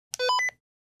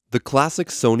The classic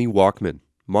Sony Walkman,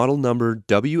 model number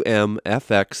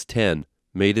WM-FX10,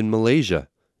 made in Malaysia.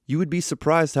 You would be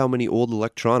surprised how many old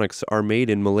electronics are made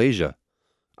in Malaysia.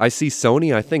 I see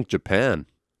Sony, I think Japan.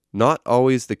 Not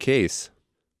always the case.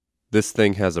 This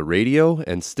thing has a radio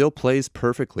and still plays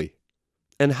perfectly.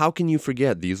 And how can you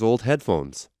forget these old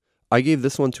headphones? I gave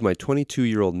this one to my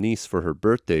 22-year-old niece for her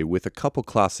birthday with a couple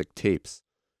classic tapes.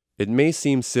 It may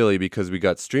seem silly because we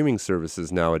got streaming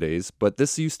services nowadays, but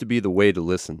this used to be the way to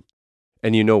listen.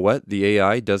 And you know what? The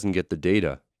AI doesn't get the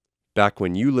data. Back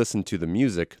when you listened to the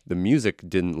music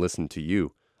didn't listen to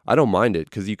you. I don't mind it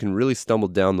because you can really stumble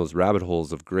down those rabbit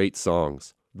holes of great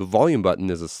songs. The volume button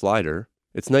is a slider.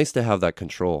 It's nice to have that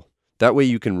control. That way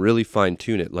you can really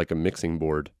fine-tune it like a mixing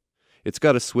board. It's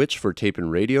got a switch for tape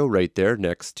and radio right there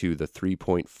next to the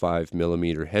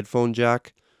 3.5mm headphone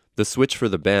jack. The switch for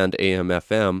the band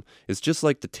AM/FM is just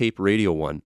like the tape radio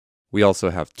one. We also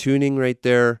have tuning right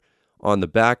there. On the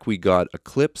back we got a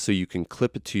clip so you can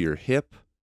clip it to your hip.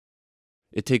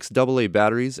 It takes AA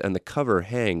batteries and the cover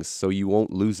hangs so you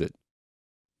won't lose it.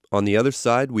 On the other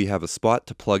side we have a spot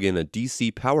to plug in a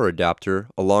DC power adapter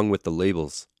along with the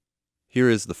labels. Here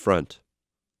is the front.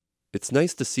 It's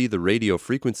nice to see the radio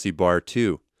frequency bar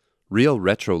too, real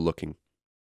retro looking.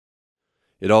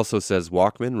 It also says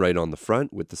Walkman right on the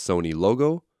front with the Sony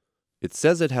logo. It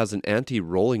says it has an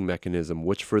anti-rolling mechanism,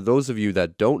 which for those of you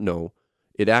that don't know,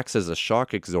 it acts as a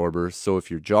shock absorber, so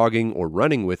if you're jogging or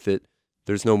running with it,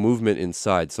 there's no movement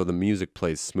inside, so the music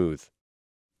plays smooth.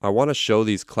 I want to show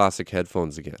these classic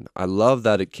headphones again. I love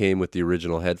that it came with the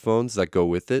original headphones that go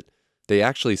with it. They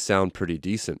actually sound pretty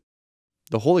decent.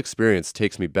 The whole experience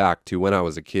takes me back to when I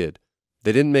was a kid.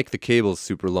 They didn't make the cables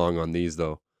super long on these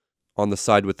though. On the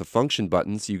side with the function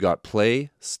buttons, you got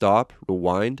play, stop,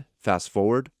 rewind, fast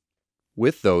forward.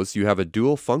 With those, you have a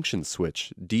dual function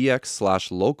switch.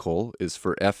 DX/local is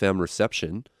for FM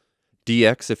reception,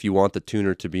 DX if you want the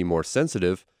tuner to be more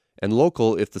sensitive, and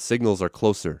local if the signals are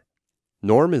closer.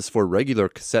 Norm is for regular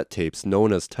cassette tapes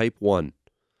known as Type 1.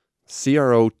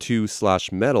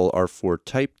 CRO2/metal are for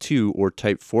Type 2 or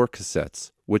Type 4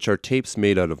 cassettes, which are tapes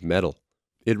made out of metal.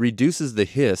 It reduces the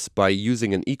hiss by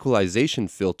using an equalization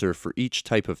filter for each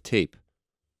type of tape.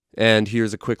 And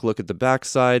here's a quick look at the back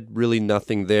side, really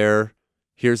nothing there.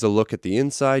 Here's a look at the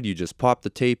inside, you just pop the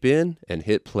tape in and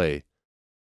hit play.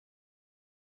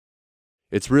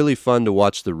 It's really fun to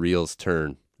watch the reels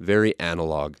turn, very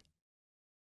analog.